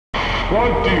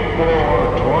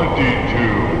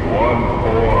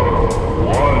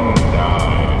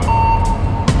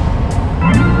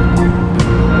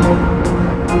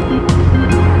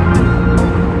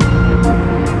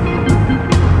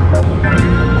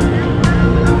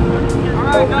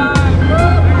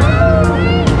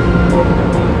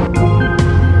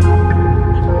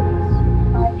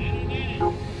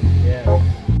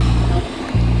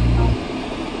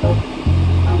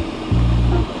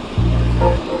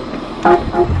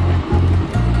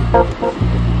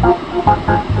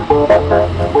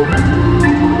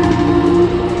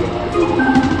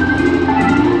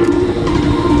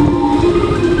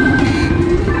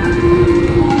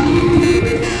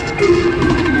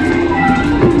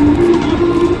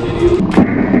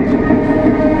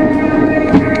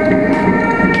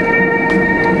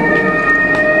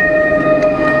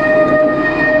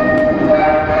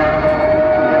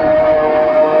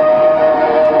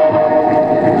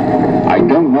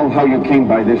How you came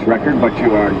by this record, but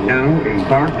you are now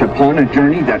embarked upon a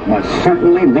journey that must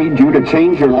certainly lead you to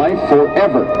change your life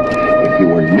forever. If you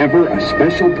were never a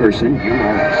special person, you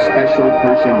are a special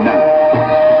person now.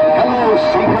 Hello,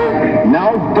 seeker.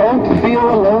 Now don't feel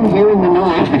alone here in the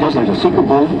night because there's a seeker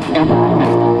boat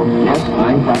everywhere. Yes,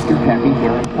 I'm Dr. Happy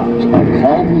here at Fox.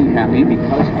 Call me happy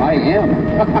because I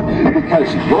am.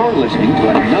 Because you're listening to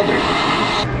another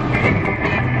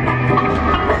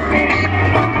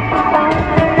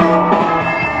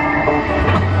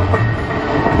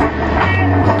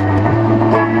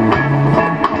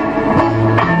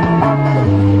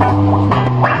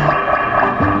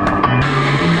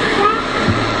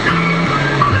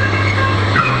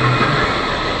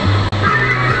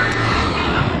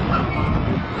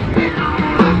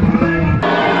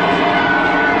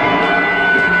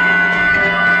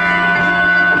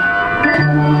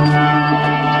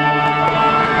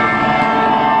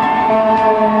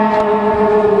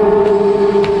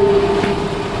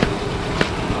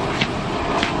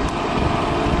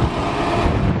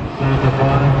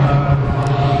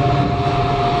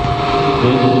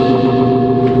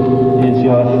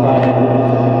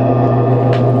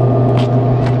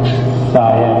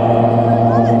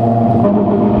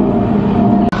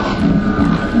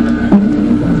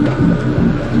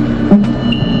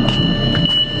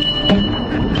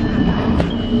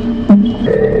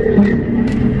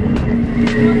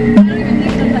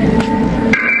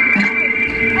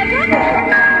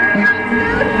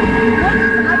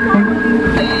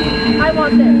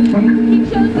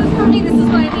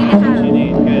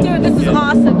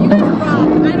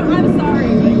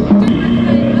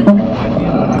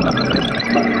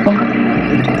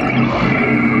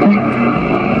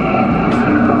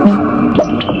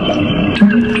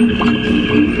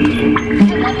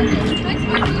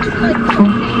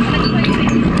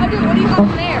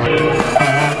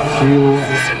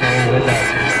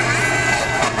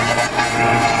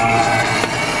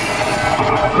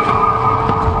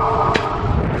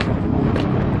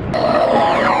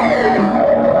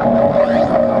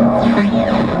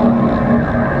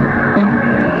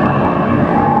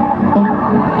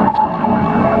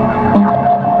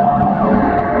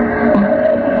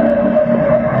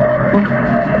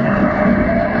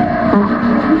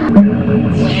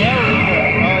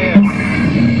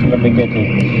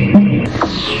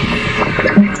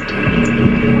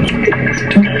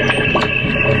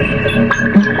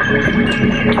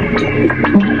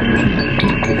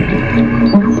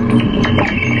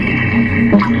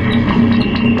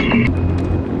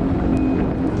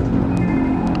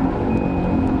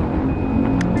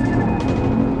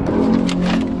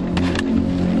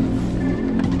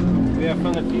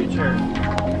from the future.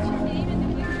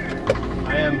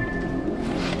 I am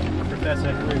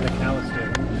Professor Henry McAllister.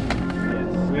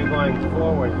 Yes, we're going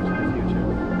forward to the future.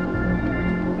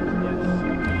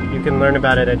 Yes, you can learn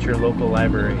about it at your local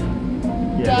library.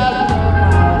 Yes.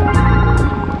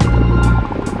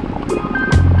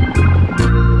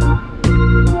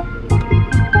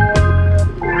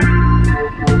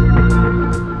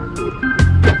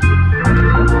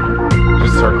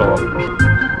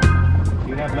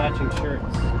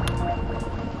 Shirts.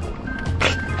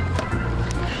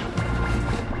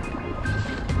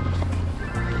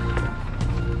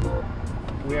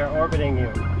 We are orbiting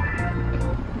you.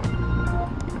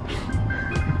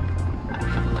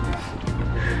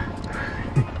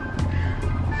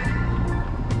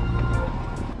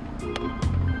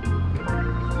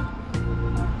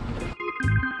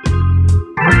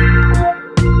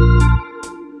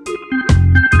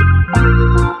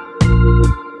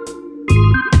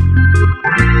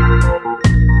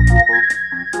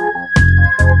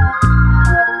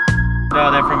 No,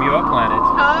 they're from your planet.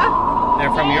 Huh? They're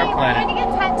from your planet. I'm trying to get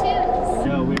tattoos.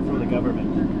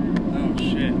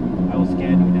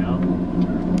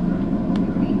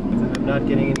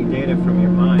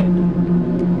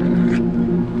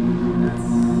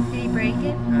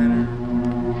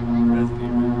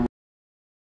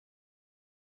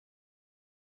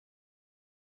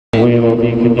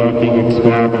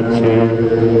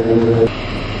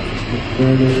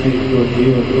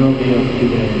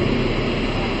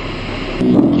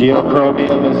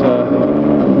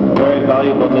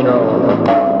 valuable mineral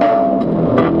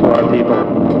to our people.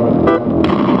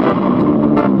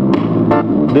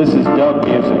 This is dub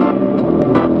music.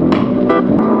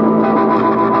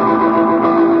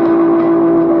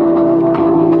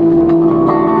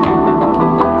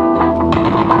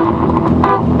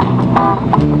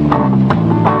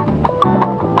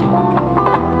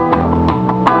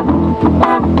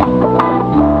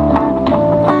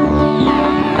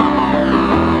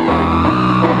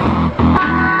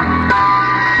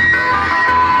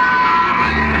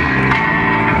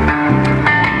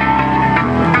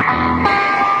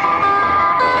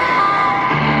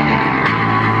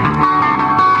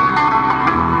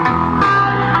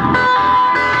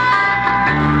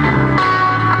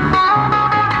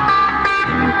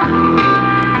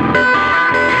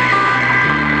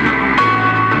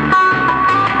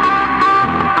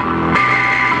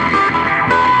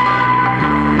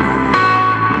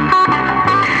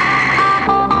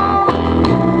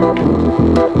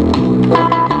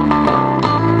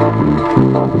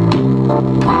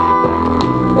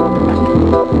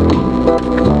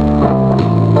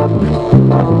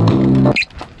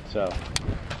 So.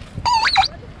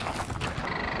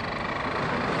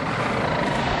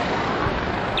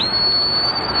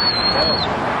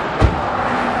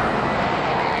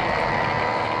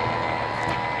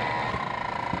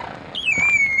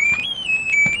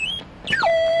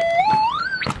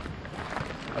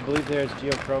 I believe there's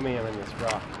Geo Chromium in this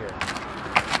rock here.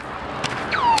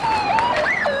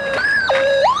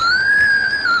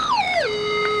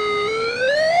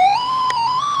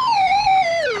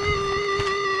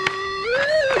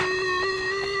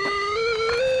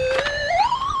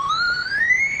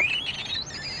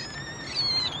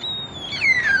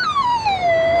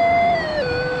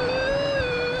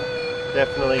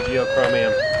 Definitely Geo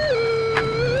Chromium.